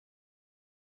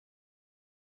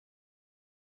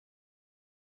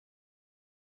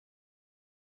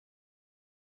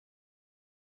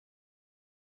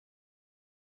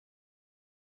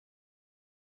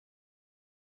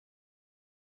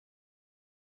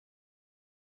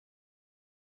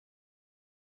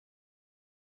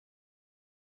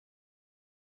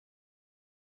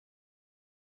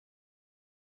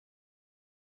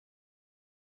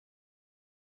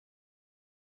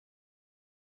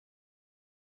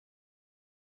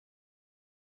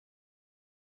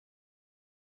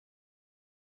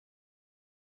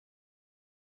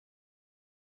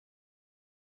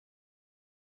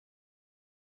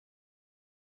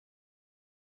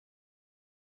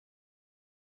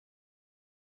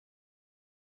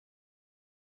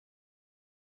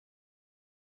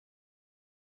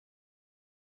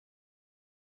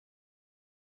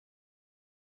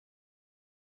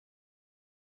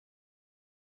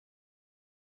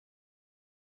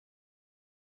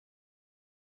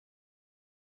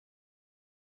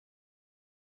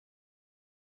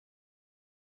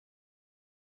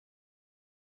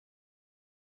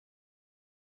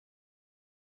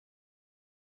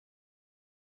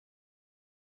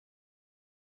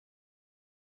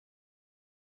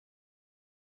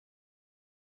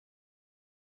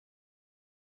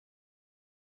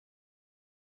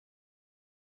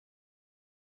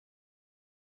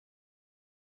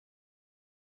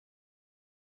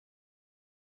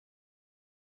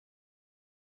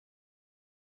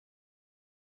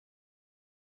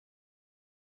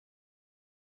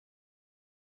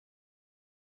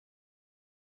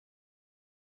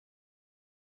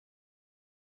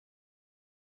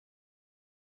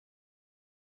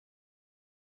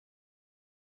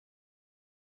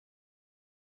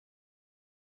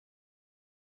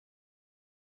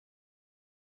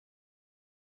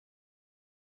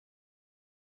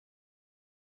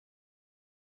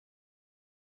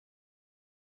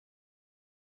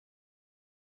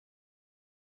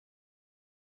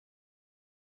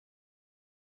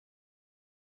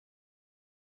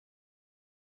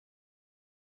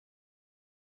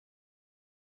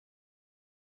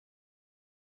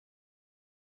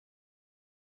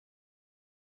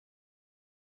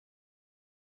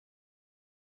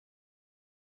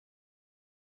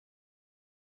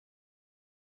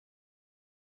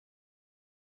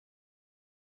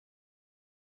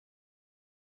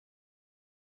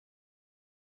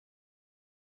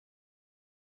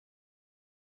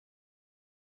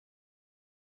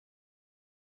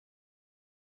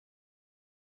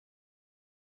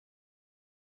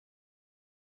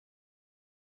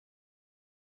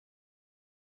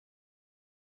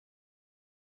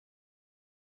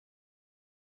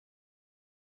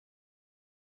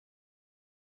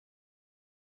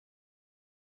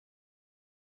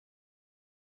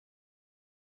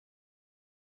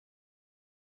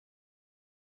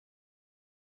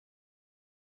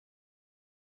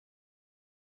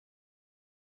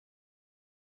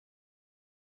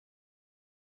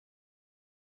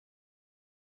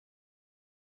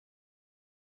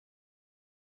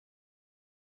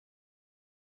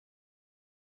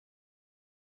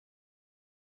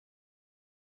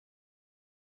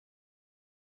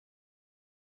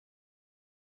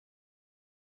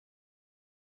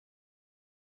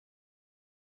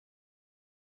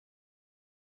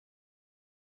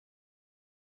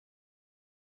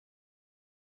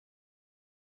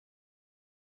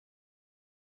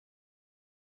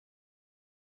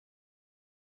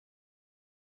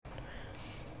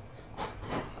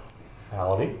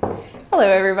Howdy. Hello,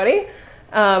 everybody.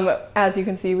 As you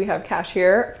can see, we have Cash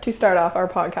here to start off our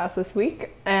podcast this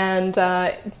week, and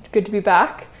it's good to be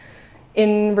back.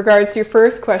 In regards to your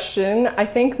first question, I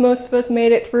think most of us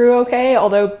made it through okay,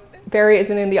 although Barry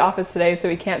isn't in the office today, so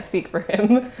we can't speak for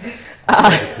him.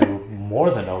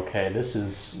 More than okay. This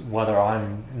is whether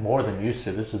I'm more than used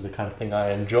to. This is the kind of thing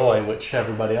I enjoy, which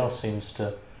everybody else seems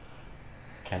to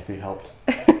can't be helped.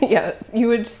 Yeah, you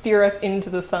would steer us into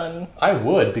the sun. I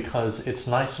would, because it's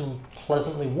nice and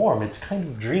pleasantly warm. It's kind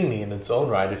of dreamy in its own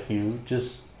right if you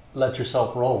just let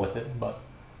yourself roll with it. But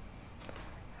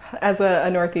as a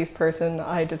Northeast person,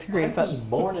 I disagree. I was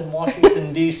born in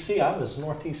Washington, D.C. I'm as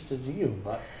Northeast as you,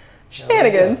 but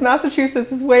shenanigans.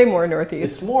 Massachusetts is way more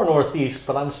Northeast. It's more Northeast,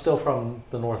 but I'm still from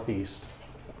the Northeast.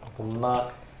 I'm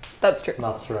not. That's true.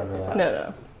 Not surrender that.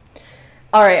 No.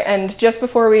 All right, and just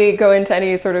before we go into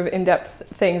any sort of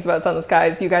in-depth things about Sunless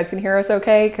Skies, you guys can hear us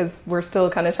okay? Because we're still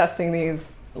kind of testing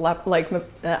these lapel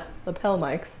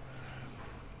mics.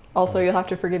 Also, you'll have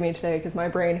to forgive me today because my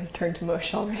brain has turned to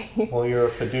mush already. Well, you're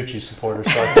a Fiduci supporter,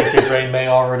 so I think your brain may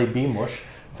already be mush.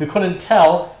 If you couldn't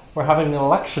tell, we're having an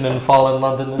election in fall in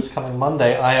London this coming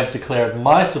Monday. I have declared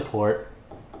my support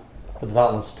for the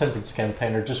Dauntless Temperance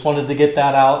campaigner. Just wanted to get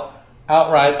that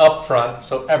outright up front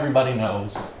so everybody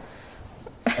knows.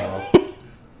 So.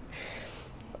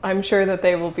 I'm sure that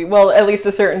they will be, well, at least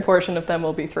a certain portion of them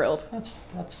will be thrilled.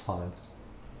 That's fine.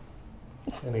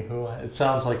 Anywho, it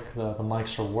sounds like the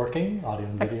mics are working, audio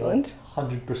and video. Excellent.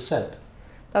 100%.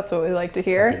 That's what we like to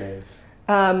hear. Happy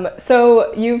days.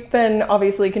 So you've been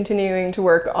obviously continuing to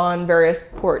work on various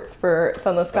ports for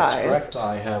Sunless Skies. That's correct.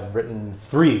 I have written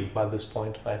 3 by this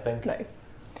point, I think. Nice.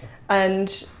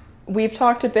 And we've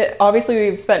talked a bit, obviously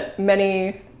we've spent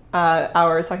many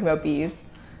hours talking about bees,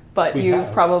 but you've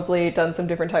probably done some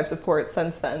different types of ports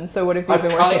since then. So what have you been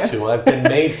working on? I've tried to. I've been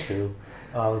made to.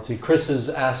 Let's see. Chris has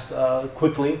asked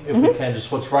quickly, if we can,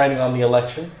 just what's riding on the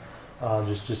election.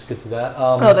 Just get to that.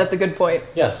 Oh, that's a good point.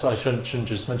 Yeah, so I shouldn't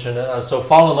just mention it. So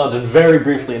Fall in London, very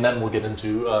briefly, and then we'll get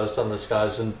into Sunless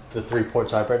Skies and the 3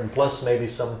 ports I've written, plus maybe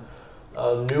some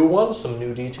new ones, some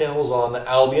new details on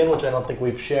Albion, which I don't think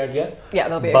we've shared yet. Yeah,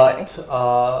 that'll be exciting.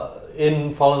 But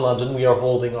in Fall in London, we are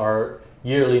holding our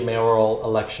yearly mayoral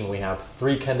election. We have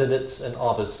 3 candidates in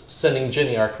office. Sending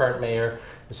Ginny, our current mayor,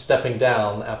 is stepping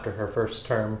down after her first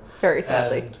term. Very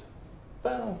sadly. And,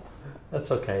 well, that's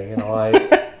okay. You know, I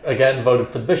again voted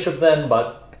for the bishop then,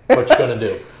 but what you gonna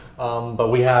do?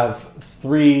 But we have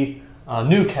 3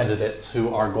 new candidates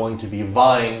who are going to be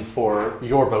vying for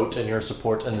your vote and your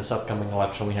support in this upcoming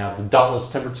election. We have the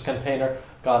Dauntless Temperance campaigner,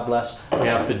 God bless. We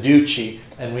have Fiduci,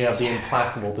 and we have the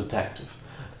Implacable Detective.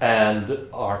 And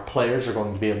our players are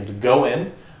going to be able to go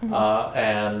in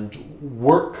and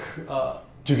work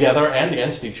together and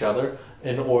against each other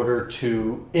in order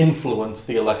to influence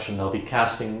the election. They'll be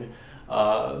casting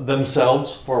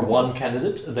themselves for one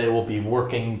candidate. They will be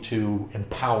working to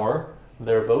empower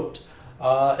their vote.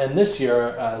 And this year,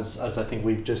 as I think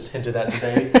we've just hinted at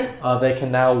today, they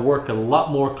can now work a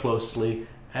lot more closely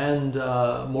and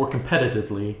more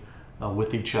competitively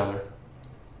with each other.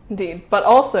 Indeed. But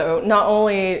also, not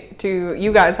only do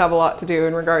you guys have a lot to do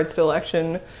in regards to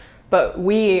election, but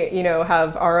we,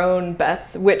 have our own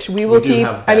bets, which we will keep.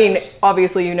 I mean,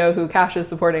 obviously, you know who Cash is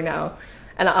supporting now,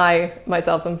 and I,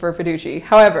 myself, am for Fiduci.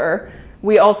 However,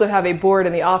 we also have a board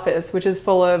in the office, which is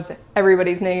full of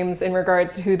everybody's names in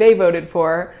regards to who they voted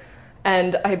for.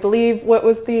 And I believe, what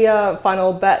was the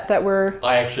final bet that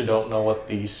I actually don't know what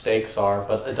the stakes are,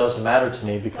 but it doesn't matter to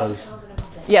me because...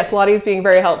 Yes, Lottie's being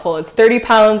very helpful. It's 30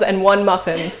 pounds and 1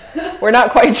 muffin. We're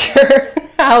not quite sure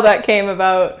how that came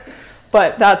about,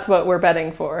 but that's what we're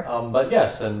betting for. But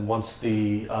yes, and once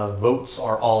the votes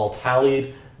are all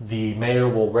tallied, the mayor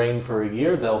will reign for a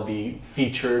year. They'll be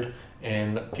featured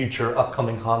in future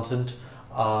upcoming content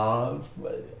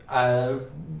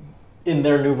in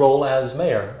their new role as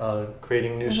mayor,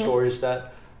 creating new stories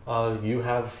that you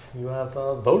have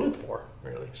voted for,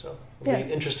 really. So it'll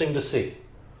be interesting to see.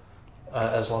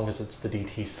 As long as it's the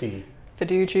DTC.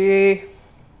 Fiduci.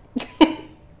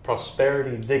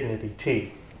 Prosperity, dignity,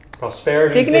 T.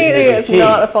 Prosperity, dignity is T.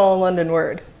 not a Fall in London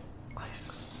word. I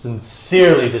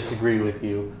sincerely disagree with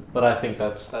you, but I think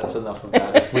that's enough of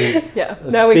that. If we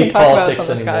now we can talk politics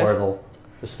about anymore,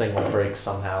 this thing will break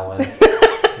somehow, and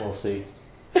we'll see.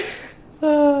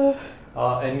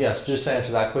 And yes, just to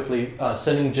answer that quickly,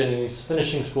 Sending Ginny's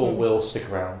finishing school will stick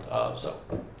around.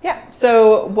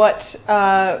 So what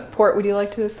port would you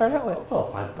like to start out with?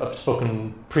 Well, I've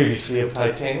spoken previously of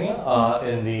Titania.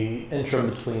 In the interim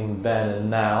between then and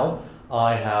now,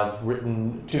 I have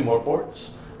written 2 more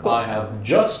ports. Cool. I have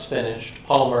just finished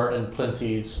Palmer and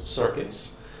Plenty's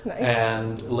Circus. Nice.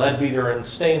 and Leadbeater and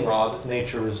Stainrod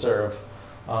Nature Reserve.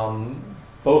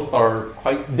 Both are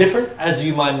quite different, as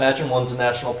you might imagine. One's a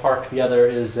national park, the other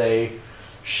is a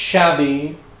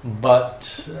shabby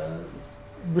but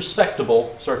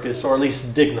respectable circus, or at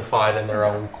least dignified in their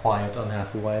own quiet,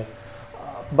 unhappy way.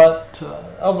 But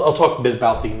I'll talk a bit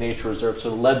about the nature reserve.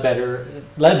 So Leadbeater,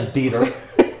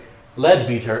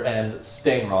 and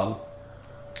Stainrod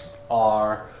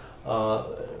are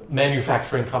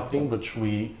manufacturing company, which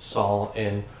we saw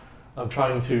in. I'm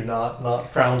trying to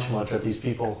not frown too much at these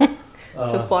people.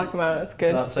 Just block them out. That's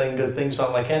good. Not saying good things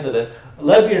about my candidate.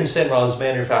 Leadbeater and Stainrod is a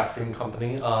manufacturing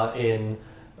company in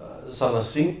Sunless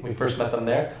Sea. We first met them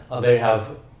there. They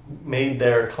have made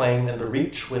their claim in the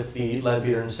Reach with the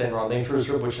Leadbeater and Stainrod Nature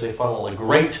Reserve, which they funnel a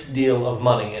great deal of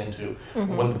money into.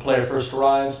 When the player first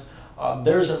arrives,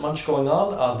 there isn't much going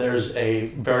on. There's a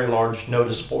very large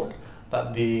notice board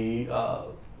that the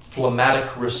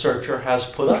phlegmatic researcher has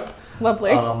put up.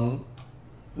 Lovely.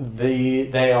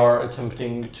 They are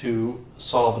attempting to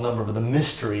solve a number of the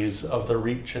mysteries of the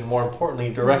Reach, and more importantly,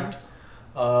 direct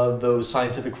those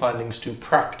scientific findings to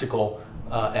practical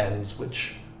ends,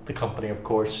 which the company, of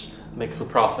course, makes a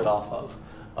profit off of.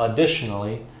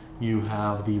 Additionally, you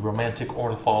have the romantic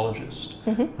ornithologist,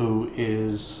 who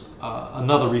is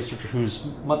another researcher who's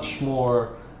much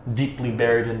more deeply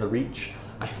buried in the Reach.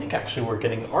 I think actually we're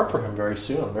getting art for him very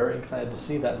soon. I'm very excited to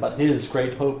see that. But his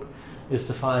great hope is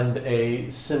to find a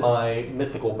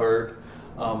semi-mythical bird,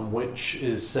 which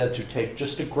is said to take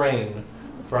just a grain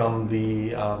from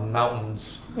the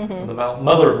mountains, the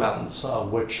mother of mountains,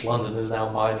 which London is now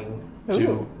mining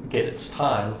to get its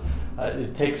time.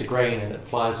 It takes a grain and it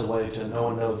flies away to no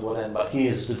one knows what end, but he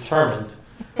is determined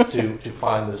to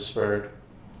find this bird.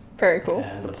 Very cool.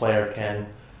 And the player can,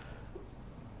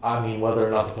 whether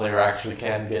or not the player actually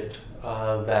can get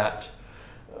that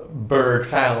bird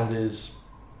found is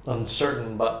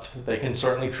uncertain, but they can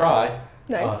certainly try.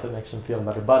 Nice. If it makes them feel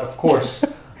better. But of course,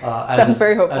 Sounds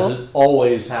very hopeful. as it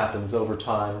always happens over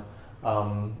time,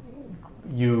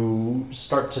 you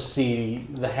start to see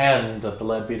the hand of the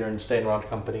Leadbeater and Stainrod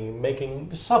company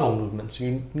making subtle movements.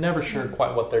 You're never sure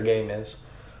quite what their game is,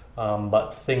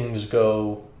 but things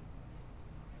go,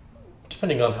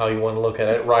 depending on how you want to look at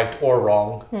it, right or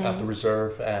wrong at the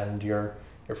reserve, and you're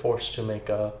forced to make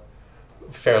a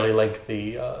fairly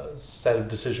lengthy set of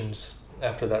decisions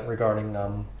after that regarding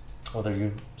whether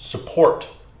you support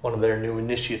one of their new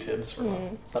initiatives or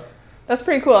not. That's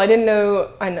pretty cool. I didn't know,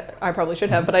 I probably should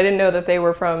have, but I didn't know that they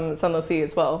were from Sunless Sea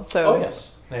as well. So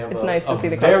yes. They have it's nice to see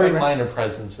the very crossover. minor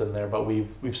presence in there, but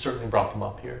we've certainly brought them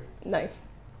up here. Nice.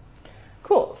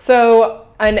 Cool. So,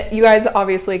 and you guys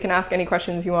obviously can ask any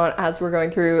questions you want as we're going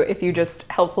through. If you just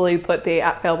helpfully put the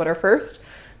 @Failbetter first,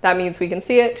 that means we can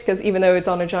see it, because even though it's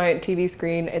on a giant TV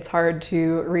screen, it's hard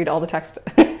to read all the text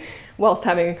whilst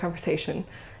having a conversation.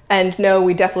 And no,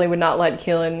 we definitely would not let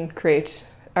Keelan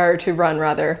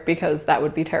run, because that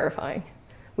would be terrifying.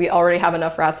 We already have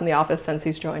enough rats in the office since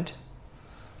he's joined.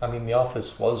 The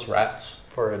office was rats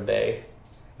for a day.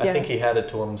 I think he had it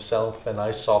to himself, and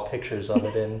I saw pictures of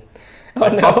it in... I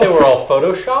thought they were all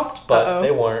photoshopped, but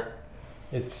they weren't.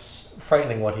 It's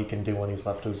frightening what he can do when he's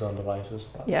left to his own devices.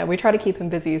 But. Yeah, we try to keep him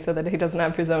busy so that he doesn't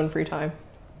have his own free time.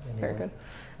 Very good.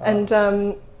 And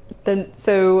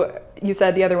so you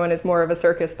said the other one is more of a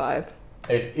circus vibe.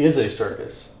 It is a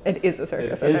circus. It is a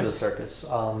circus. It is a circus.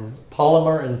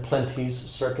 Polymer and Plenty's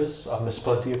circus. Miss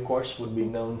Plenty, of course, would be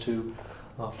known to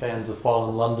fans of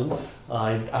Fallen London.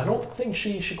 I don't think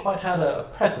she quite had a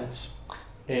presence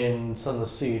in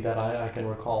Sunless Sea that I can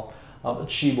recall.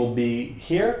 She will be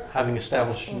here, having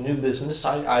established a new business.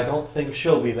 I don't think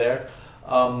she'll be there.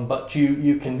 But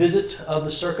you can visit the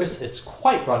circus. It's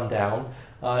quite run down.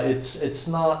 It's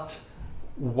not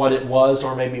what it was,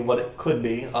 or maybe what it could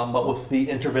be, but with the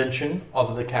intervention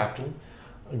of the captain,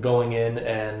 going in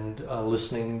and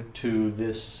listening to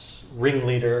this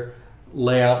ringleader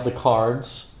lay out the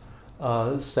cards,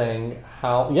 saying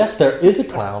how, yes, there is a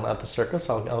clown at the circus.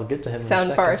 I'll get to him in a second.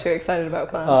 Sound far too excited about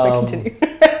clowns, but continue.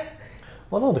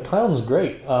 Well, no, the clown's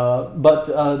great, but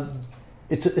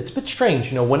it's a bit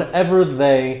strange, whenever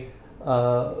they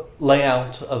lay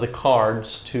out the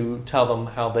cards to tell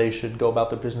them how they should go about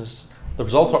their business, the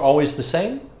results are always the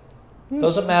same.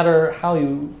 Doesn't matter how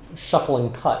you shuffle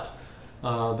and cut.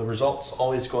 The result's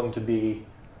always going to be,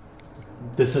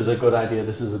 this is a good idea,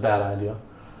 this is a bad idea.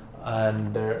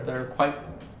 And they're quite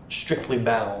strictly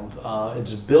bound.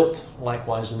 It's built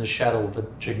likewise in the shadow of a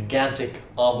gigantic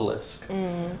obelisk,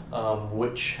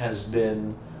 which has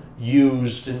been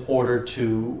used in order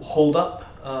to hold up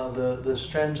the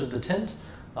strands of the tent.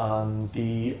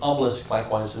 The obelisk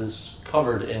likewise is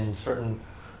covered in certain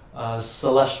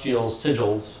celestial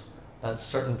sigils that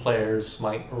certain players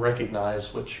might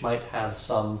recognize, which might have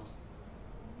some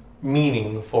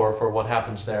meaning for what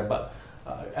happens there. But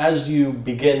as you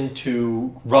begin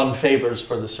to run favors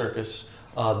for the circus,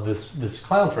 this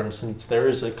clown, for instance, there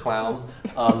is a clown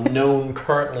known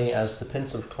currently as the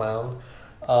Pensive Clown.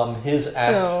 His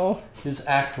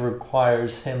act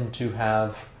requires him to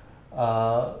have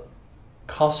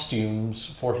costumes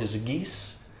for his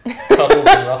geese, Cuddles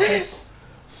and Ruffles.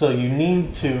 So you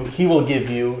need to, he will give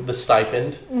you the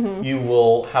stipend. Mm-hmm. You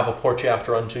will have a port you have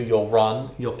to run to. You'll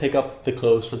run. You'll pick up the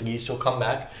clothes for the geese. You'll come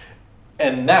back.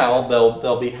 And now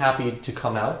they'll be happy to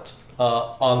come out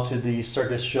onto the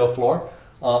circus show floor,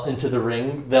 into the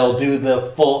ring. They'll do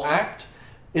the full act.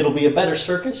 It'll be a better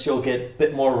circus. You'll get a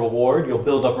bit more reward. You'll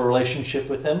build up a relationship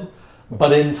with him.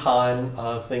 But in time,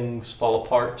 things fall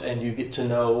apart and you get to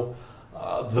know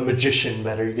the magician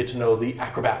better. You get to know the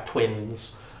acrobat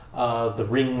twins, the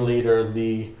ringleader,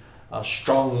 the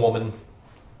strong woman.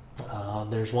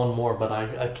 There's one more, but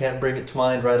I can't bring it to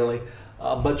mind readily.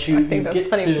 But you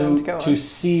get to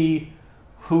see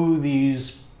who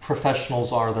these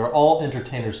professionals are. They're all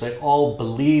entertainers. They all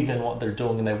believe in what they're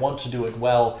doing and they want to do it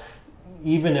well,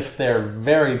 even if they're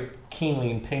very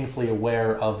keenly and painfully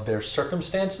aware of their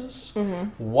circumstances,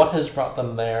 what has brought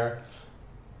them there,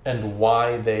 and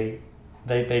why they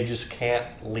just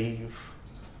can't leave.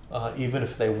 Even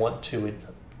if they want to,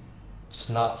 it's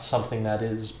not something that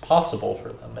is possible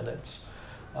for them, and it's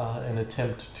an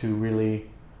attempt to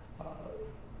really...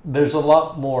 there's a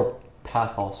lot more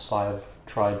pathos I've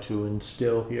tried to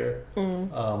instill here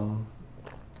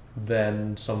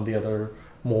than some of the other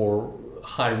more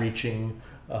high-reaching,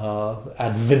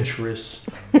 adventurous,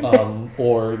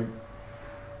 or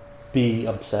be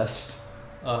obsessed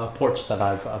ports that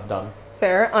I've done.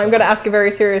 Fair. I'm going to ask a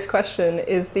very serious question.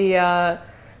 Is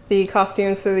the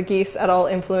costumes for the geese at all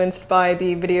influenced by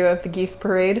the video of the geese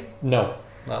parade? No,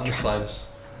 not in the slightest.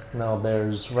 No,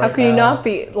 there's right now... How can you not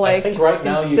be, like, I think right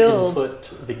now instilled. You can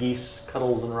put the geese,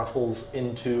 Cuddles and Ruffles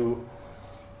into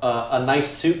a nice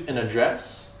suit and a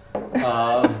dress,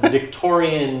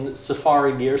 Victorian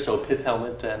safari gear, so a pith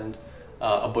helmet and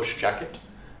a bush jacket,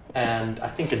 and I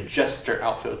think a jester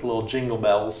outfit with little jingle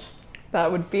bells. That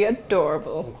would be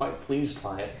adorable. I'm quite pleased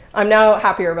by it. I'm now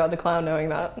happier about the clown knowing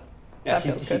that. Yeah, that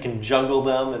feels good. He can juggle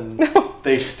them, and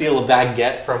they steal a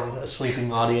baguette from a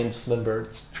sleeping audience member.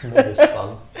 It's tremendous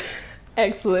fun.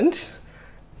 Excellent.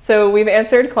 So we've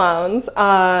answered clowns.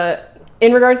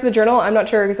 In regards to the journal, I'm not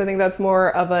sure because I think that's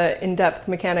more of an in-depth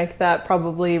mechanic that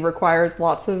probably requires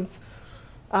lots of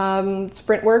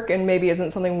sprint work and maybe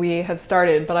isn't something we have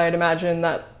started. But I'd imagine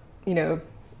that, you know,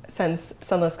 since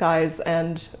Sunless Skies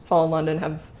and Fall in London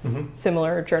have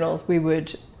similar journals, we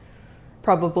would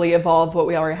probably evolve what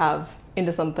we already have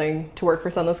into something to work for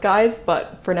Sunless Skies,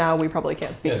 but for now we probably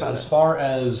can't speak about it. As far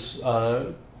as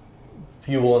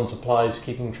fuel and supplies,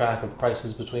 keeping track of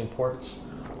prices between ports,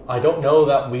 I don't know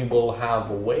that we will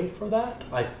have a way for that.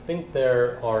 I think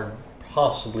there are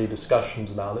possibly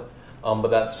discussions about it, but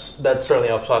that's certainly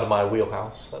outside of my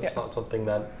wheelhouse. That's not something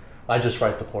that I just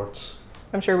write the ports.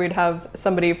 I'm sure we'd have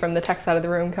somebody from the tech side of the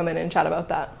room come in and chat about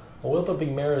that. Well, will there be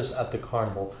mirrors at the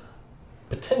carnival?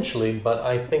 Potentially, but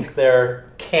I think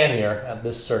they're cannier at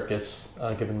this circus,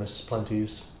 given Miss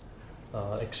Plenty's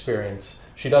experience.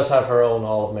 She does have her own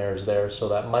Hall of Mirrors there, so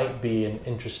that might be an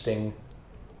interesting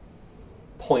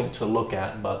point to look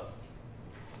at, but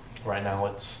right now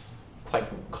it's quite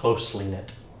closely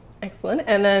knit. Excellent.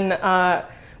 And then,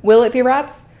 will it be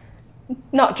rats?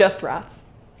 Not just rats.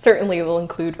 Certainly it will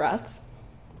include rats.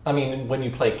 I mean, when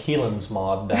you play Keelan's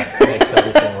mod, that makes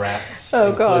everything rats,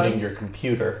 including your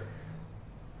computer.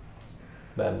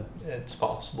 Then it's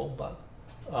possible, but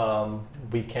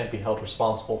we can't be held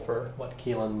responsible for what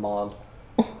Keelan mod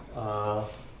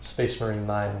Space Marine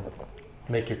 9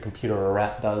 make your computer a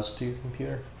rat does to your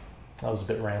computer. That was a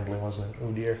bit rambling, wasn't it?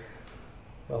 Oh dear.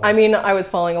 Well, I mean, I was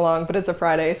following along, but it's a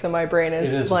Friday, so my brain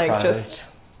is like just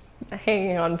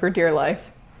hanging on for dear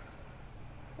life.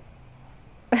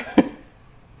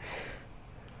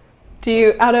 Do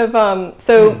you, out of,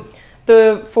 so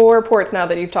the 4 ports now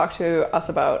that you've talked to us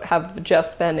about have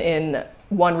just been in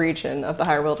one region of the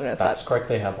higher wilderness. That's correct.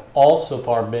 They have all so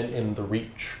far been in the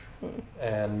Reach.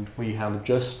 And we have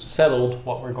just settled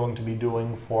what we're going to be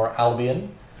doing for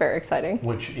Albion. Very exciting.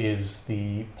 Which is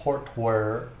the port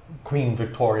where Queen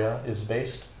Victoria is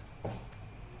based.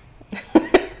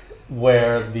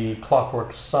 Where the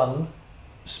clockwork sun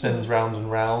spins round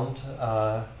and round,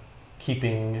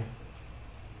 keeping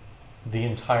the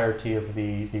entirety of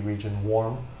the region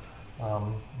warm.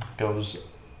 Goes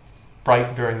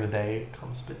bright during the day,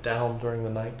 comes a bit down during the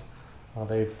night.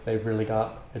 They've really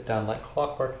got it down like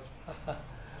clockwork.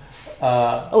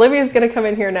 Olivia's going to come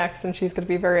in here next, and she's going to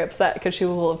be very upset because she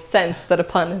will have sensed that a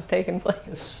pun has taken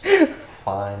place. It's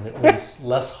fine. It was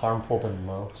less harmful than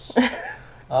most.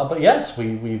 But yes,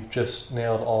 we've just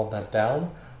nailed all of that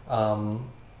down.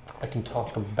 I can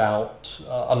talk about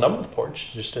a number of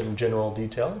ports, just in general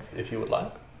detail, if you would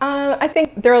like. I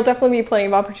think there will definitely be plenty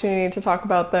of opportunity to talk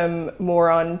about them more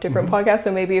on different podcasts,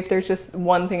 so maybe if there's just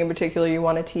one thing in particular you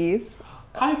want to tease.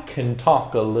 I can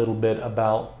talk a little bit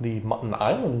about the Mutton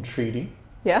Island Treaty.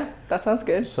 Yeah, that sounds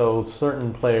good. So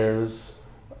certain players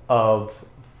of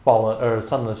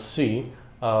Sunless Sea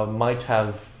might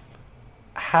have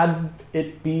had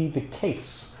it be the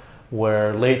case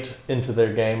where late into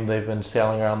their game they've been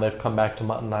sailing around, they've come back to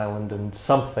Mutton Island, and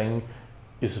something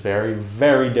is very,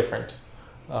 very different.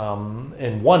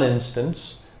 In one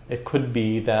instance, it could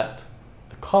be that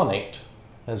the Khanate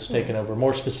has taken over,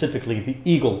 more specifically the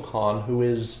Eagle Khan, who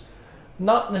is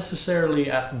not necessarily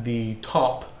at the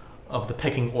top of the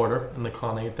pecking order in the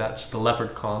Khanate. That's the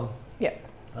Leopard Khan. Yeah.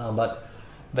 But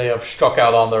they have struck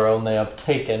out on their own. They have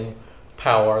taken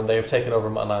power. They have taken over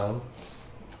Mutton Island.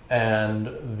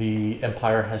 And the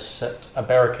Empire has set a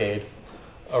barricade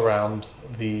around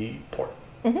the port.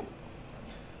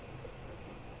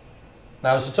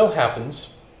 Now, as it so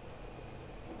happens,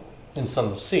 in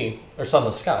Sunless Sea, or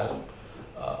Sunless Skies,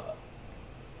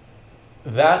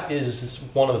 that is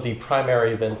one of the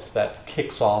primary events that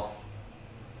kicks off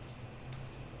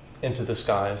Into the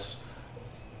Skies.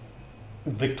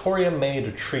 Victoria made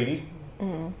a treaty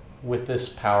with this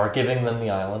power, giving them the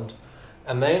island,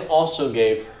 and they also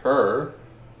gave her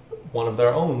one of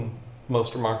their own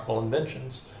most remarkable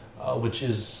inventions, which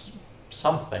is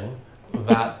something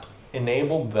that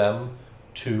enabled them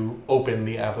to open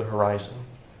the Avid Horizon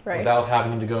without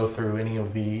having to go through any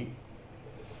of the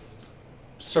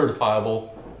certifiable,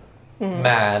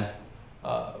 mad,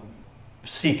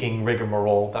 seeking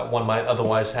rigmarole that one might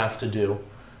otherwise have to do.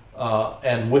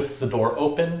 And with the door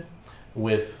open,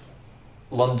 with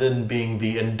London being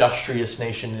the industrious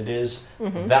nation it is,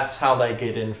 that's how they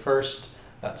get in first,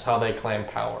 that's how they claim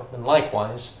power. And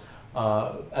likewise,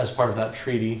 as part of that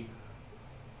treaty,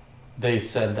 they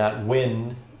said that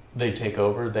when they take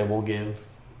over, they will give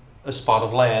a spot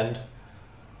of land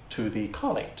to the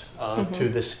Khanate, to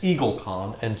this Eagle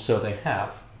Khan, and so they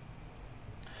have.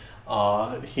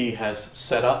 He has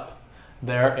set up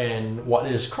there in what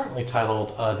is currently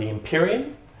titled the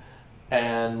Empyrean,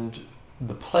 and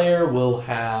the player will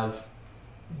have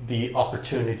the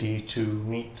opportunity to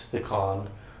meet the Khan,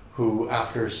 who,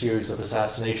 after a series of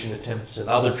assassination attempts and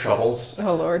other troubles,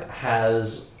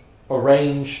 has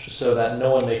arranged so that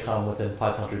no one may come within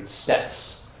 500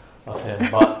 steps of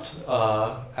him, but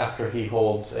after he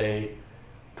holds a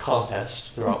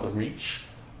contest throughout the Reach,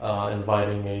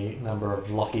 inviting a number of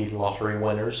lucky lottery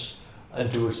winners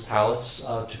into his palace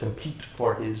to compete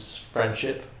for his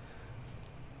friendship,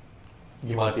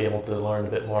 you might be able to learn a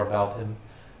bit more about him,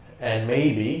 and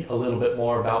maybe a little bit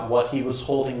more about what he was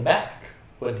holding back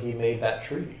when he made that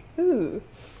treaty. Ooh.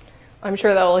 I'm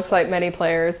sure that will excite many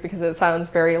players because it sounds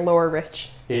very lore-rich.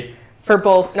 It for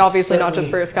both, obviously not just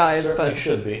for Skies, certainly but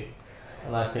should be,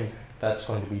 and I think that's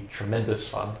going to be tremendous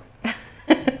fun.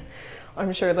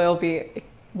 I'm sure they'll be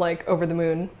like over the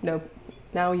moon. No,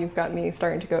 now you've got me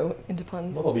starting to go into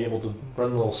puns. Well, they'll be able to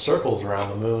run little circles around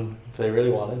the moon if they really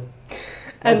wanted.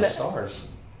 And the stars.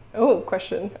 Oh,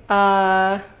 question.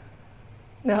 No.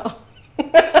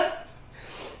 Okay,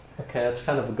 that's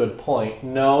kind of a good point.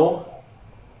 No,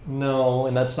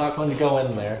 and that's not going to go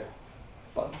in there.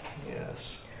 But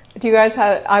yes. Do you guys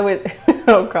have?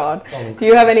 Oh God. Do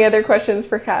you have any other questions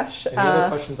for Cash? Any other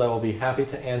questions? I will be happy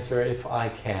to answer if I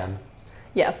can.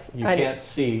 Yes. You can't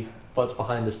see what's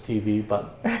behind this TV,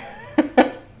 but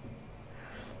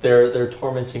they're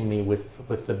tormenting me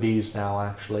with the bees now.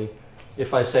 Actually,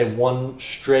 if I say one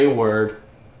stray word,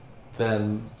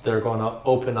 then they're going to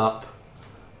open up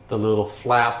the little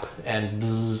flap, and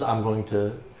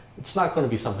bzz, it's not going to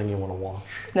be something you want to watch.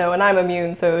 No, and I'm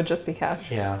immune, so it would just be Cash.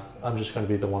 Yeah, I'm just going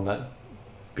to be the one that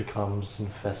becomes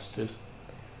infested.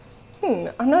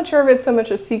 I'm not sure if it's so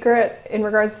much a secret in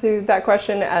regards to that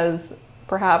question as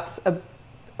perhaps a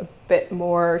bit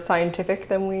more scientific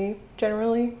than we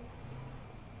generally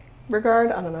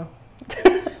regard. I don't know.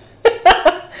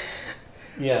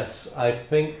 Yes, I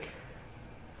think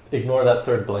ignore that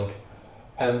third blink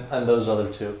and those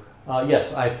other two.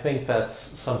 Yes, I think that's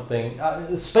something.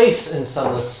 Space in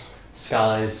Sunless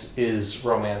Skies is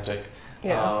romantic,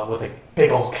 with a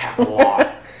big old capital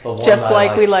R. Just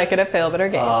like we like it at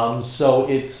Failbetter Games. So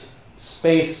it's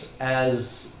space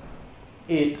as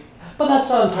it, But that's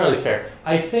not entirely fair.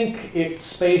 I think it's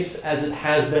space as it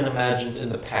has been imagined in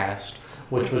the past,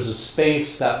 which was a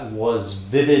space that was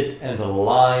vivid and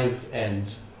alive and,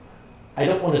 I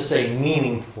don't want to say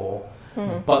meaningful,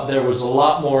 but there was a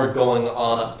lot more going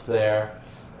on up there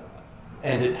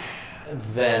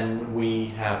than we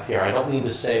have here. I don't mean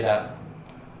to say that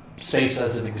space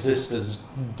as it exists is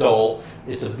dull.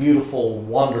 It's a beautiful,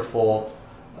 wonderful,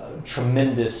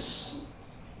 tremendous...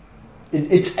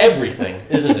 It's everything,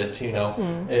 isn't it? You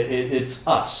know, it's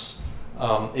us.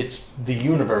 It's the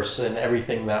universe, and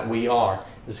everything that we are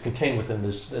is contained within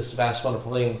this vast,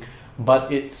 wonderful thing. But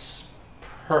it's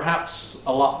perhaps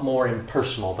a lot more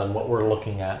impersonal than what we're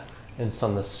looking at in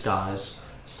Sunless Skies.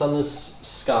 Sunless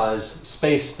Skies,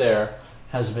 space there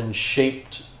has been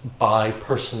shaped by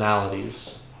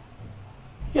personalities.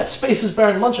 Yeah, space is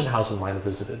Baron Munchenhausen might have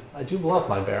visited. I do love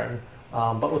my Baron,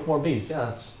 but with more bees.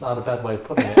 Yeah, it's not a bad way of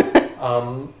putting it.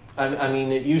 I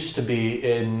mean, it used to be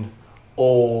in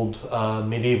old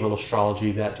medieval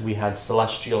astrology that we had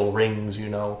celestial rings, you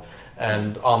know,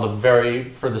 and on the very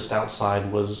furthest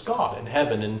outside was God in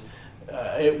heaven, and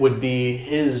it would be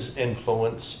his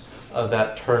influence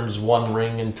that turns one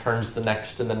ring and turns the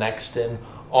next and the next, and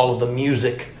all of the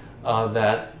music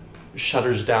that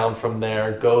shutters down from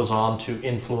there goes on to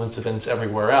influence events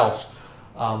everywhere else.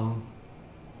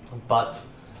 But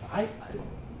I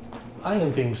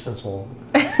am being sensible.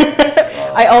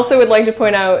 I also would like to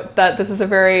point out that this is a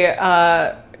very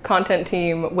content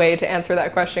team way to answer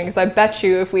that question, because I bet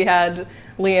you if we had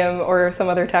Liam or some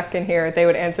other tech in here, they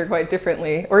would answer quite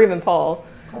differently, or even Paul.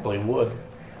 Probably would.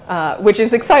 Which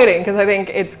is exciting, because I think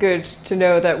it's good to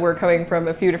know that we're coming from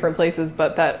a few different places,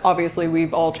 but that obviously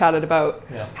we've all chatted about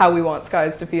how we want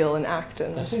skies to feel and act.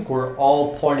 And I think we're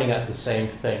all pointing at the same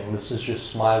thing. This is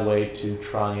just my way to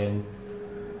try and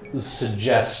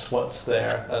suggest what's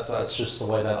there. That's just the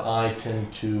way that I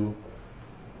tend to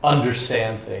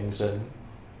understand things and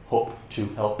hope to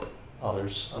help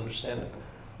others understand it.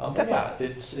 But yeah,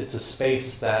 it's a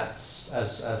space that's,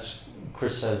 as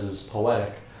Chris says, is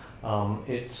poetic.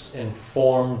 It's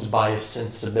informed by a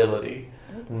sensibility,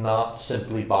 not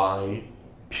simply by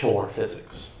pure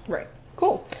physics. Right.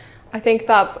 Cool. I think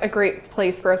that's a great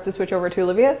place for us to switch over to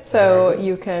Olivia, so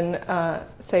you can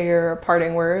say your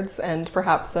parting words and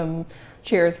perhaps some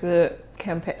cheers for the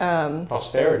campaign.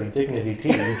 Prosperity, dignity, tea.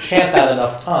 You chant that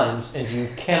enough times and you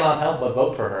cannot help but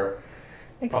vote for her.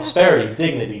 Exactly. Prosperity,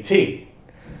 dignity, tea.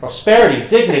 Prosperity,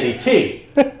 dignity, tea.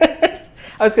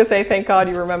 I was going to say, thank God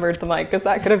you remembered the mic, because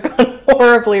that could have gone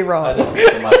horribly wrong. I didn't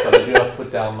remember the mic, but I do have to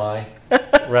put down my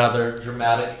rather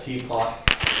dramatic teapot.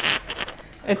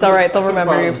 It's all right, they'll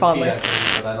remember you fondly.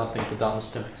 But I don't think the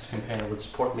Dauntless Tempest's companion would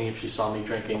support me if she saw me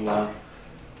drinking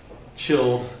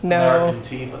chilled American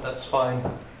tea, but that's fine.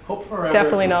 Hope forever.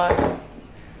 Definitely not.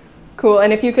 Cool,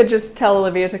 and if you could just tell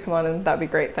Olivia to come on, and that'd be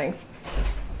great, thanks.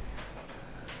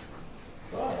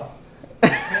 Wow.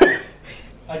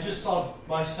 I just saw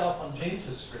myself on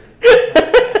James's screen.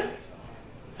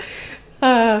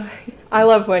 I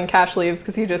love when Cash leaves,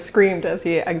 because he just screamed as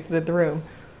he exited the room.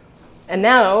 And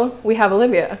now we have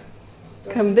Olivia.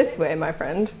 Come this way, my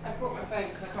friend. I brought my phone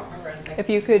because I can't remember anything. If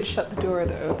you could shut the door,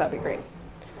 though, that'd be great.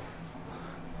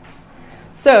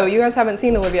 So, you guys haven't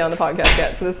seen Olivia on the podcast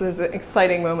yet, so this is an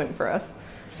exciting moment for us.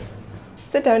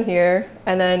 Sit down here,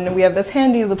 and then we have this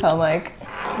handy lapel mic,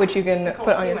 which you can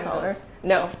put on your collar.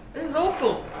 No. This is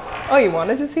awful. Oh, you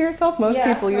wanted to see yourself? Most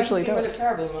people usually don't. I look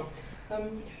terrible or not.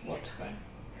 What?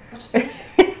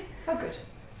 How good.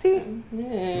 See?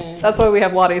 That's why we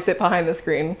have Lottie sit behind the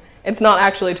screen. It's not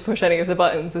actually to push any of the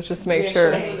buttons, it's just to make sure.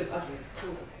 There's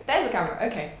the camera.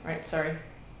 Okay, right, sorry.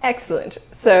 Excellent.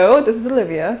 So, this is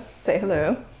Olivia. Say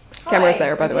hello. Hi. Camera's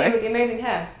there, by the way. With the amazing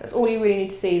hair. That's all you really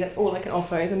need to see. That's all I can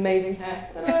offer is amazing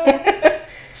hair.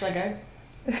 Shall I go?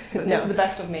 This is the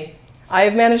best of me. I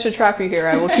have managed to trap you here.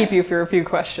 I will keep you for a few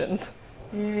questions.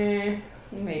 Maybe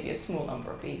a small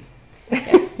number of bees.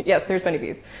 Yes. Yes, there's many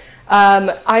bees.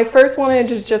 I first wanted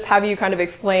to just have you kind of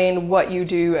explain what you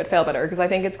do at Failbetter, because I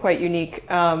think it's quite unique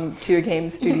to a game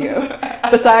studio.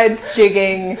 Besides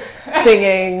jigging,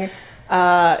 singing,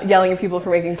 yelling at people for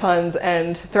making puns,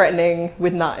 and threatening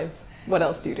with knives. What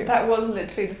else do you do? That was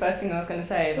literally the first thing I was going to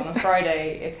say, is on a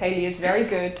Friday, if Hayley is very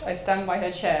good, I stand by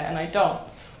her chair and I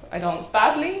dance. I dance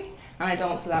badly, and I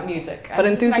dance without music. But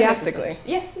enthusiastically.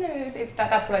 Yes, no,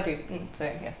 that's what I do. So,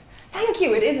 yes. Thank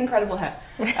you, it is incredible hair.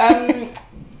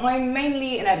 I'm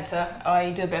mainly an editor. I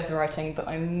do a bit of the writing, but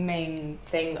my main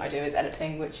thing that I do is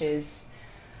editing, which is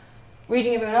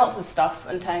reading everyone else's stuff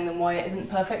and telling them why it isn't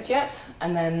perfect yet,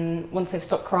 and then once they've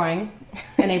stopped crying,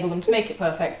 enable them to make it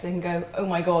perfect so they can go, oh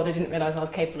my god, I didn't realise I was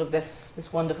capable of this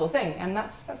wonderful thing. And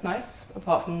that's nice,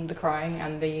 apart from the crying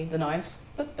and the knives,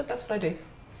 but that's what I do.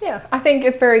 Yeah, I think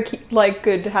it's very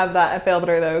good to have that at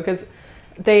Failbetter though, because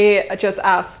they just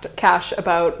asked Cash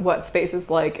about what space is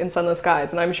like in Sunless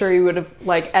Skies, and I'm sure you would have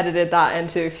edited that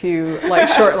into a few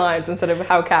short lines instead of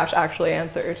how Cash actually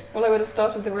answered. Well, I would have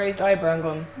started with the raised eyebrow and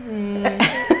gone,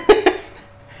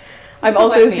 I've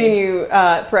also seen you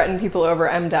threaten people over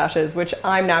M dashes, which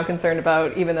I'm now concerned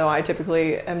about, even though I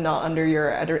typically am not under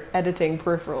your editing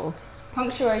peripheral.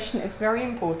 Punctuation is very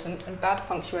important, and bad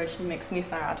punctuation makes me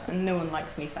sad, and no one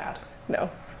likes me sad. No.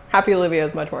 Happy Olivia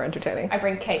is much more entertaining. I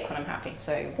bring cake when I'm happy,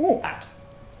 so that.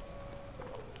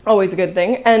 Always a good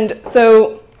thing. And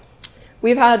so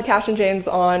we've had Cash and James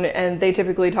on, and they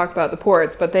typically talk about the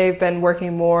ports, but they've been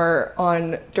working more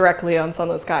directly on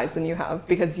Sunless Skies than you have,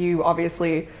 because you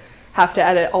obviously have to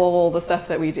edit all the stuff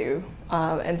that we do.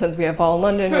 And since we have Paul in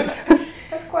London...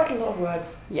 That's quite a lot of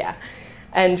words. Yeah.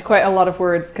 And quite a lot of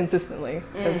words consistently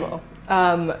as well.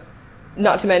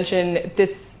 Not to mention,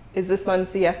 is this one's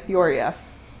CF, your EF?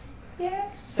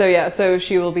 Yes. So yeah, so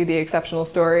she will be the exceptional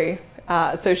story.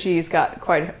 So she's got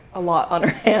quite a lot on her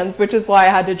hands, which is why I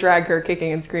had to drag her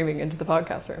kicking and screaming into the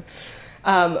podcast room.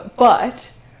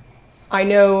 But I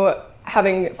know,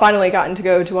 having finally gotten to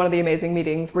go to one of the amazing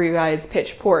meetings where you guys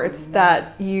pitch ports,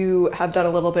 that you have done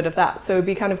a little bit of that. So it'd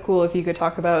be kind of cool if you could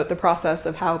talk about the process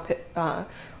of how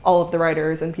all of the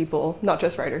writers and people, not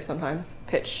just writers sometimes,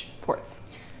 pitch ports.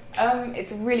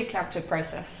 It's a really collaborative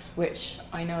process, which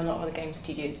I know a lot of other game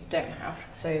studios don't have,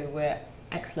 so we're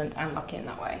excellent and lucky in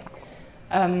that way.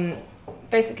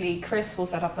 Basically, Chris will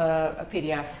set up a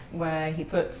PDF where he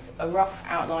puts a rough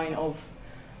outline of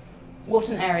what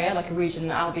an area, like a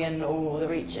region, Albion or the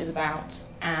Reach, is about,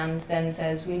 and then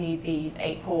says we need these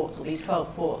 8 ports or these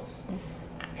 12 ports.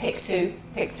 Pick 2,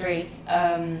 pick 3.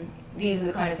 These are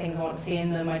the kind of things I want to see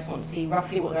in them. I just want to see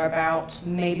roughly what they're about,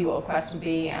 maybe what a quest would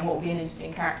be, and what would be an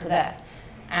interesting character there.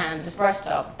 And just write it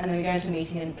up, and then we go into a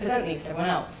meeting and present these to everyone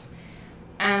else.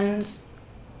 And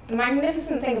the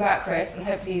magnificent thing about Chris, and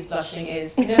hopefully he's blushing,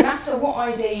 is no matter what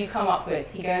idea you come up with,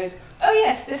 he goes, oh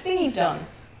yes, this thing you've done,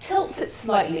 tilts it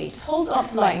slightly, just holds it up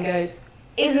to the light and goes,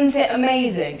 isn't it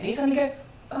amazing? And you suddenly go,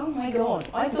 oh my god,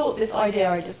 I thought this idea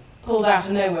I just pulled out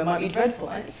of nowhere might be dreadful.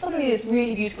 And it's suddenly this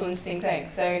really beautiful, interesting thing.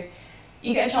 So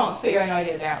you get a chance to put your own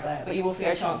ideas out there, but you also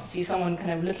get a chance to see someone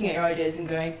kind of looking at your ideas and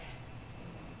going,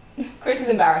 Chris is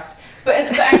embarrassed, but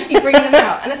actually bringing them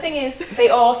out. And the thing is, they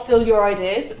are still your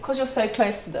ideas, but because you're so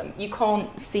close to them, you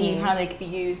can't see how they could be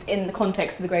used in the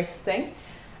context of the greatest thing.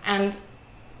 And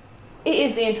it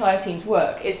is the entire team's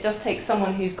work. It just takes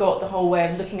someone who's got the whole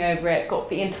way of looking over it,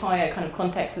 got the entire kind of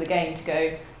context of the game to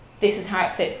go, this is how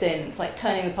it fits in. It's like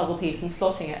turning the puzzle piece and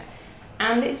slotting it.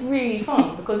 And it's really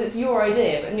fun because it's your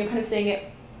idea, and you're kind of seeing it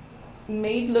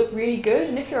made look really good.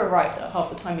 And if you're a writer, half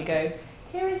the time you go,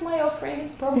 here is my offering,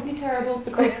 it's probably terrible,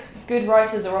 because good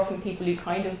writers are often people who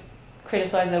kind of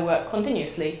criticise their work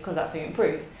continuously because that's how you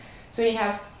improve. So when you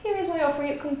have, here is my offering,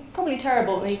 it's probably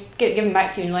terrible, and you get it given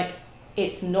back to you and you're like,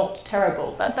 it's not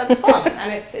terrible. That's fun,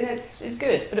 and it's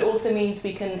good. But it also means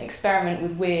we can experiment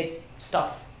with weird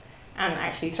stuff and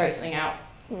actually throw something out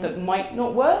that might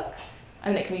not work,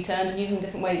 and it can be turned and used in a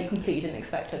different way that you completely didn't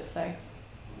expect it. So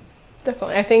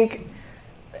definitely, I think,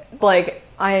 like,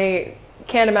 I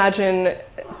can't imagine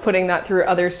putting that through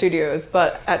other studios,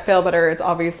 but at Failbetter it's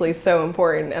obviously so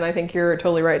important, and I think you're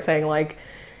totally right saying, like,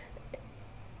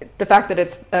 the fact that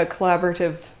it's a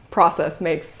collaborative process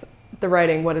makes the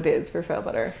writing what it is for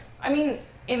Failbetter. I mean,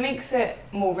 it makes it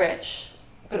more rich,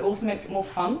 but it also makes it more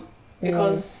fun,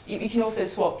 because you can also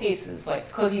swap pieces, like,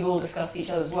 because you've all discussed each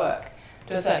other's work,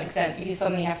 to a certain extent, you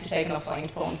suddenly have to take off something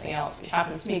to put on something else, which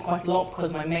happens to me quite a lot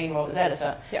because my main role is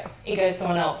editor. Yeah. It goes to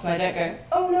someone else, and I don't go,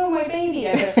 oh no, my baby.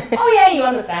 I go, oh yeah, you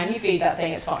understand, you feed that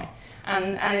thing, it's fine.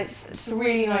 And it's a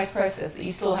really nice process that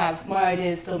you still have my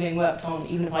ideas still being worked on,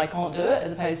 even if I can't do it,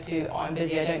 as opposed to, oh, I'm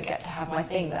busy, I don't get to have my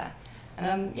thing there.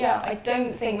 And yeah, I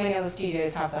don't think many other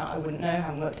studios have that. I wouldn't know, I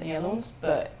haven't worked any other ones,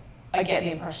 but I get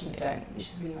the impression they don't, which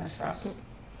is really nice for us.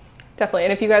 Definitely.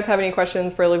 And if you guys have any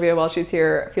questions for Olivia while she's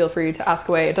here, feel free to ask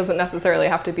away. It doesn't necessarily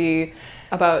have to be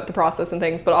about the process and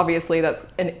things, but obviously that's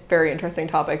a very interesting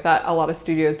topic that a lot of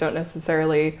studios don't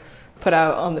necessarily put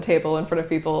out on the table in front of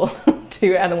people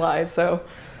to analyze. So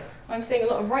I'm seeing a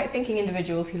lot of right-thinking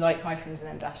individuals who like hyphens and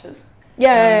then dashes.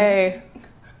 Yay!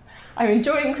 I'm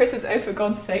enjoying Chris's "Oh, for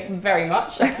God's sake" very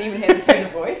much. I can even hear the tone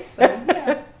of voice. So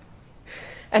yeah.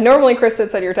 And normally Chris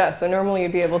sits at your desk, so normally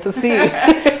you'd be able to see.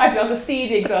 I'd be able to see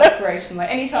the exasperation. Like,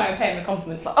 anytime I'm paying the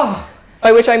compliments, like, oh,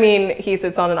 By which I mean he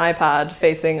sits on an iPad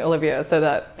facing Olivia so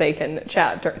that they can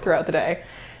chat throughout the day.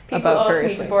 People about ask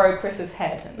me to borrow Chris's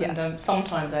head, and Yes.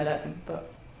 Sometimes I let them,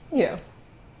 but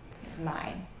it's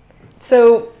mine.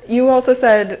 So you also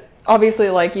said, obviously,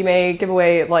 like, you may give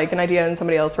away like an idea and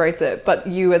somebody else writes it, but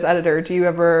you as editor,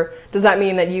 does that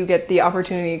mean that you get the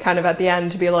opportunity kind of at the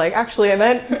end to be like, actually I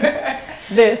meant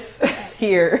this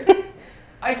here?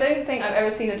 I don't think I've ever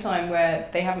seen a time where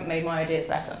they haven't made my ideas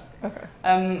better. Okay.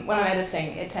 When I'm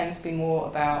editing, it tends to be more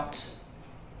about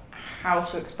how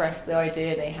to express the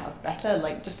idea they have better,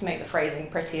 like just to make the phrasing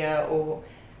prettier, or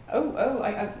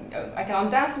I can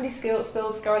undoubtedly spill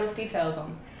scurrilous details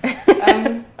on.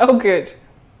 Oh, good.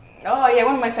 Oh yeah,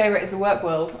 one of my favourite is the work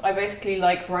world. I basically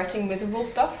like writing miserable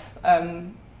stuff,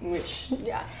 which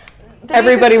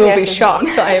everybody will be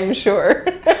shocked, I am sure.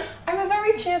 I'm a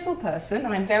very cheerful person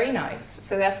and I'm very nice,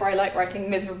 so therefore I like writing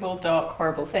miserable, dark,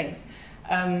 horrible things.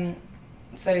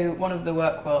 So one of the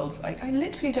work worlds, I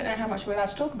literally don't know how much we're allowed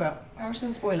to talk about. How much is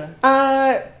a spoiler?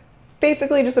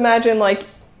 Basically just imagine, like,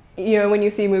 you know, when you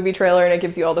see a movie trailer and it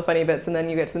gives you all the funny bits and then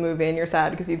you get to the movie and you're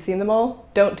sad because you've seen them all.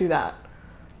 Don't do that.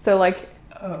 So, like,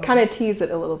 kind of tease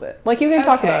it a little bit. Like, you can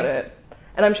talk about it.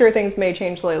 And I'm sure things may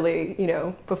change slightly, you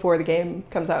know, before the game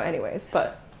comes out anyways,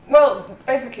 but... Well,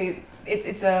 basically,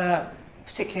 it's a...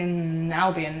 particularly in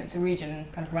Albion, it's a region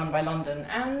kind of run by London,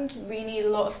 and we need a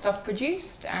lot of stuff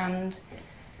produced, and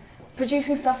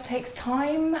producing stuff takes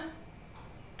time,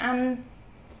 and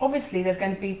obviously there's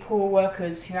going to be poor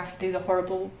workers who have to do the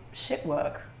horrible shit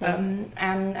work. And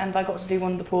I got to do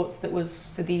one of the ports that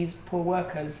was for these poor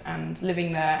workers and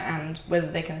living there and whether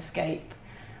they can escape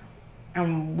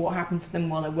and what happens to them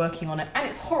while they're working on it. And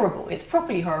it's horrible. It's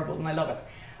properly horrible and I love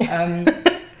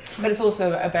it. But it's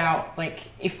also about, like,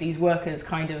 if these workers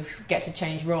kind of get to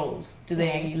change roles, do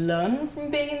they learn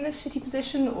from being in this shitty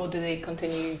position, or do they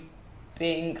continue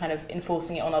being kind of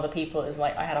enforcing it on other people as,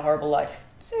 like, I had a horrible life,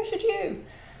 so should you?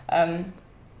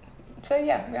 So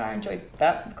yeah, I enjoyed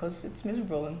that because it's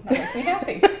miserable and that makes me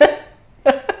happy.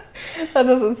 That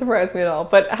doesn't surprise me at all.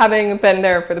 But having been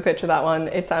there for the pitch of that one,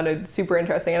 it sounded super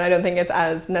interesting, and I don't think it's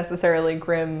as necessarily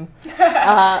grim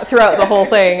throughout the whole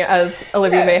thing as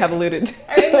Olivia may have alluded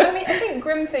to. I mean, I think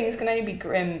grim things can only be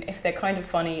grim if they're kind of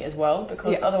funny as well,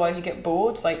 because otherwise you get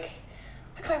bored. Like,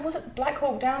 was it Black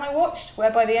Hawk Down I watched,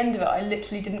 where by the end of it I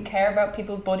literally didn't care about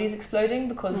people's bodies exploding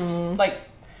because, like,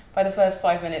 by the first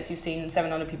 5 minutes you've seen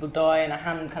 700 people die and a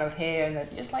hand kind of here, and there's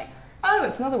just like, oh,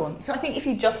 it's another one. So I think if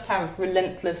you just have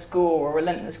relentless gore or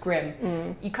relentless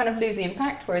grim, you kind of lose the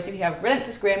impact. Whereas if you have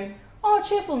relentless grim,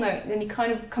 cheerful note, then you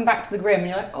kind of come back to the grim and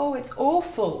you're like, oh, it's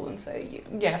awful. And so,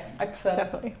 I prefer.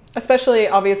 Definitely. Especially,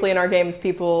 obviously, in our games,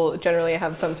 people generally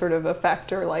have some sort of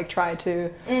effect or, like, try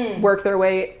to work their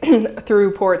way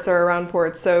through ports or around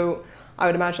ports. So I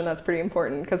would imagine that's pretty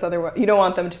important, because otherwise you don't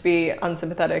want them to be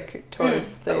unsympathetic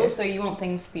towards But also you want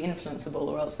things to be influenceable,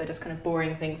 or else they're just kind of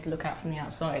boring things to look at from the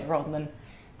outside rather than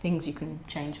things you can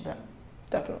change a bit.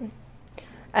 Definitely.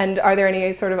 And are there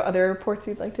any sort of other ports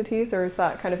you'd like to tease, or is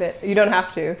that kind of it? You don't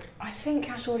have to. I think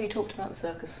Ash already talked about the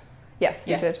circus. Yes,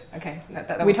 you did. Okay.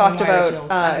 That we was talked one of my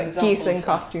about originals, geese in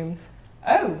costumes.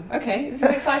 Oh, okay. This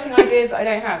is exciting ideas I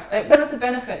don't have. One of the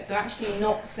benefits of actually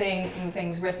not seeing some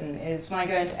things written is when I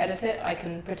go in to edit it, I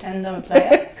can pretend I'm a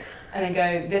player and then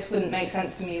go, this wouldn't make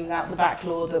sense to me without the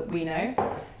backlore that we know.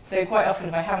 So quite often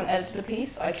if I haven't edited a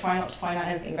piece, I try not to find out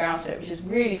anything about it, which is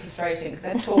really frustrating because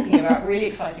they're talking about really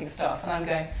exciting stuff and I'm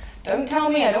going, don't tell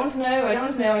me, I don't want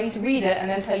to know, I need to read it and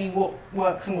then tell you what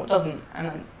works and what doesn't. And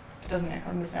then it doesn't make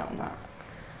I miss out on that.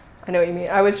 I know what you mean.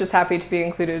 I was just happy to be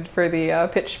included for the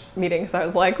pitch meeting, because I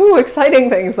was like, ooh, exciting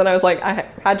things. And I was like, I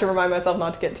had to remind myself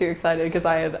not to get too excited because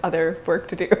I had other work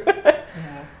to do.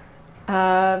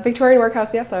 Victorian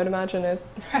workhouse, yes, I would imagine it.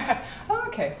 Oh,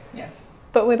 okay, yes.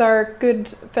 But with our good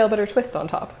Failbetter twist on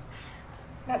top.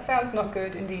 That sounds not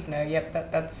good. Indeed, no.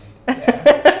 Yep, that's...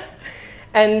 Yeah.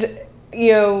 And,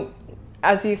 you know,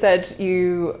 as you said,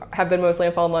 you have been mostly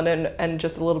in Fallen London and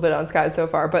just a little bit on Skies so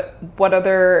far, but what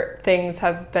other things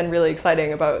have been really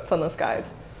exciting about Sunless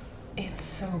Skies? It's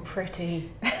so pretty.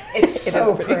 It's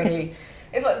so pretty.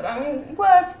 It's like, I mean,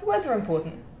 words are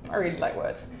important. I really like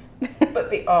words. But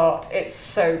the art, it's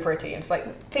so pretty. It's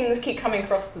like, things keep coming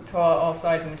across to our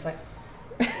side and it's like,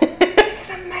 this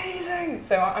is amazing!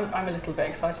 So I'm a little bit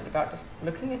excited about just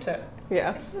looking at it.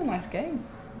 Yeah. This is a nice game.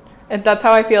 And that's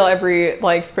how I feel every,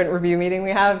 like, sprint review meeting we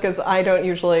have, because I don't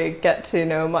usually get to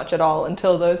know much at all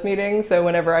until those meetings. So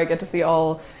whenever I get to see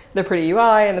all the pretty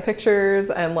UI and the pictures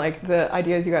and, like, the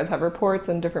ideas you guys have, reports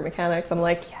and different mechanics, I'm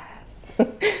like, yes,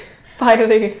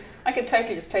 finally. I could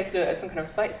totally just play through it as some kind of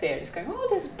sightseer, just going, oh,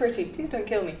 this is pretty, please don't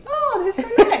kill me. Oh, this is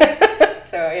so nice.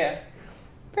 So, yeah.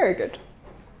 Very good.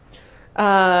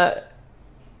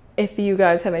 If you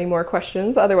guys have any more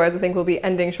questions, otherwise I think we'll be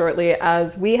ending shortly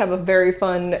as we have a very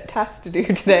fun task to do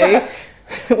today,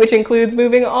 which includes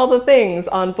moving all the things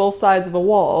on both sides of a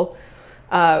wall,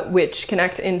 which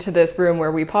connect into this room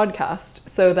where we podcast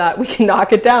so that we can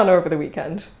knock it down over the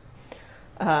weekend.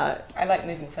 I like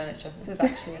moving furniture. This is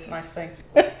actually a nice thing.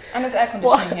 And there's air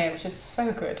conditioning here, which is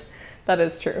so good. That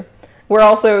is true. We're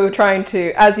also trying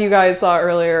to, as you guys saw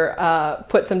earlier,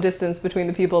 put some distance between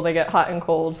the people that get hot and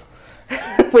cold,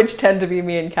 which tend to be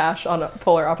me and Cash on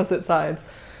polar opposite sides.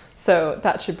 So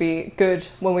that should be good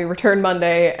when we return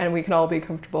Monday and we can all be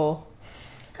comfortable.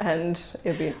 And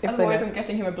it'll be... Otherwise, I'm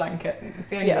getting him a blanket. It's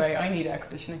the only way. I need air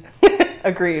conditioning.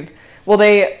 Agreed. Well,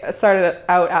 they started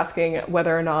out asking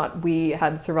whether or not we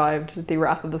had survived the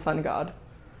Wrath of the Sun God.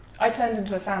 I turned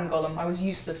into a sand golem. I was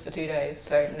useless for 2 days,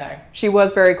 so no. She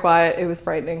was very quiet. It was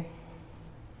frightening.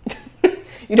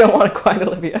 You don't want to quiet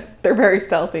Olivia. They're very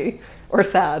stealthy or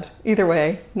sad. Either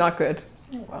way, not good.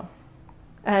 Oh, well.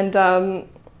 And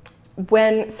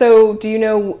do you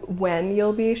know when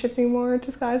you'll be shifting more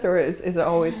to Skies, or is it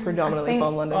always predominantly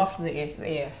from London? After the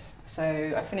ES.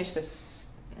 So I finished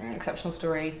this exceptional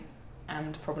story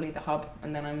and probably the hub,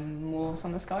 and then I'm more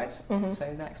on the Skies. Mm-hmm.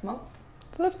 So next month.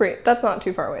 So that's not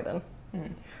too far away then.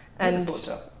 Mm. And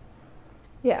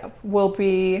yeah,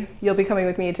 you'll be coming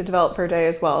with me to develop for a day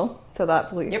as well. So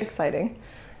that will be exciting,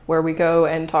 where we go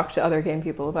and talk to other game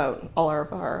people about all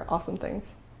of our awesome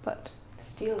things. But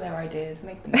steal their ideas,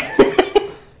 make them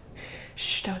better.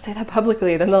 Shh, don't say that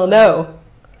publicly, then they'll know.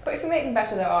 But if you make them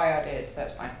better, they're our ideas, so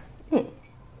that's fine.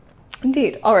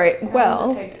 Indeed. All right, How long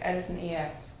does it take to edit an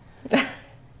ES?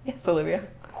 Yes, Olivia.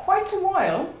 Quite a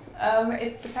while.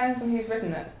 It depends on who's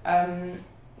written it,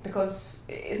 because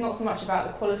it's not so much about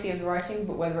the quality of the writing,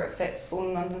 but whether it fits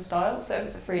Fallen London style. So if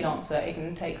it's a freelancer, it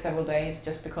can take several days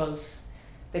just because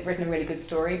they've written a really good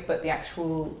story, but the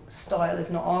actual style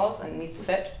is not ours and needs to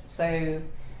fit. So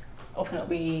often it'll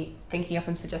be thinking up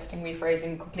and suggesting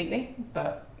rephrasing completely,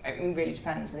 but it really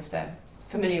depends. And if they're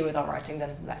familiar with our writing,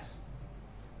 then less.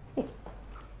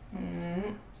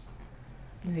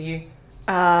 Is it you?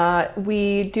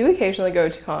 We do occasionally go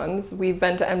to cons. We've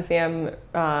been to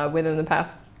MCM within the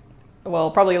past,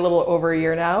 probably a little over a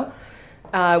year now.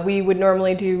 We would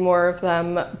normally do more of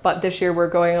them, but this year we're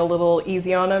going a little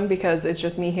easy on them because it's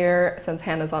just me here since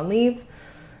Hannah's on leave.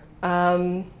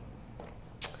 And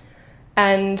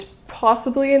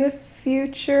possibly in the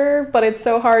future, but it's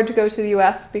so hard to go to the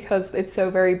US because it's so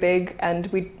very big, and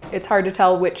it's hard to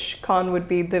tell which con would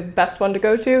be the best one to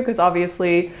go to, because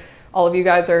obviously all of you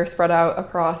guys are spread out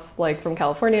across, like, from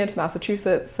California to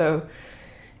Massachusetts. So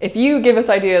if you give us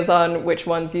ideas on which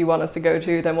ones you want us to go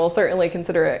to, then we'll certainly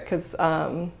consider it, because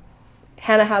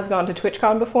Hannah has gone to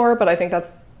TwitchCon before, but I think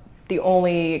that's the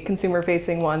only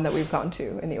consumer-facing one that we've gone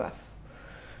to in the US.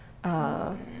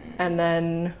 And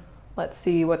then let's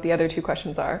see what the other two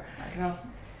questions are. I can ask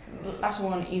the latter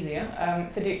one easier.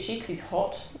 Fiducci, because he's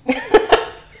hot.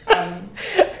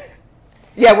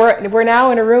 Yeah, we're now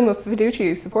in a room of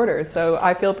Fiducci supporters, so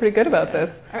I feel pretty good about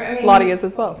this. I mean, Lottie is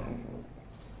as well.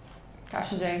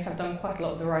 Cash and James have done quite a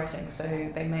lot of the writing, so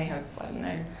they may have, I don't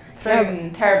know,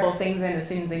 thrown terrible things in as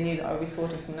soon as they knew that I was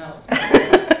sorting someone else.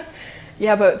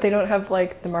 Yeah, but they don't have,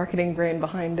 like, the marketing brain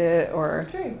behind it, or,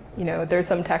 true. You know, there's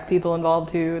some tech people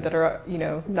involved too that are, you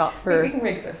know, not for... We can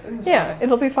rig this. Yeah,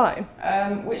 it'll be fine.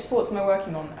 Which ports am I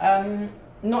working on?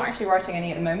 Not actually writing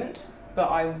any at the moment, but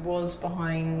I was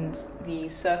behind the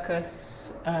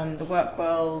Circus, the Work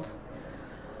World,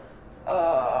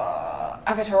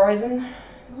 Avid Horizon.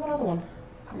 There's one other one.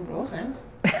 I can't remember what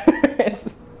it was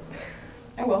now.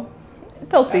 Oh well.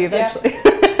 They'll see eventually.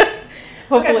 Yeah.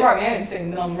 Hopefully. I'll write my own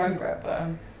soon, then I'll remember it, but...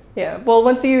 Yeah, well,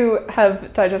 once you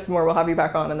have digested more, we'll have you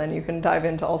back on, and then you can dive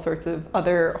into all sorts of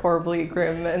other horribly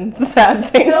grim and sad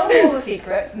things. Tell me all the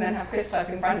secrets, and then have Chris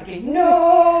typing frantically,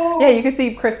 no! Yeah, you could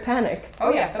see Chris panic.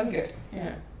 Oh yeah, that'd be good.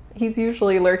 Yeah. He's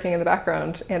usually lurking in the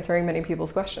background, answering many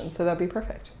people's questions, so that'd be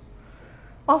perfect.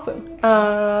 Awesome.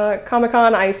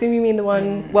 Comic-Con, I assume you mean the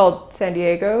one, San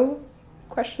Diego, ?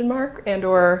 And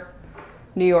or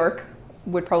New York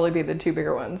would probably be the two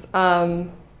bigger ones.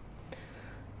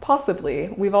 Possibly.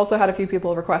 We've also had a few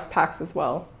people request PAX as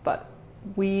well, but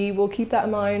we will keep that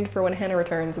in mind for when Hannah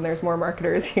returns and there's more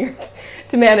marketers here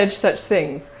to manage such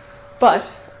things.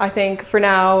 But I think for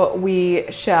now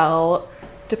we shall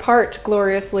depart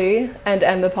gloriously and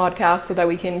end the podcast so that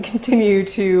we can continue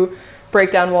to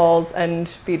break down walls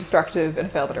and be destructive in a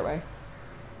Failbetter way.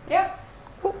 Yeah.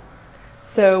 Cool.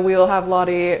 So we'll have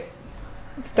Lottie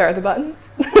start the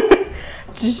buttons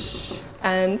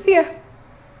and see ya.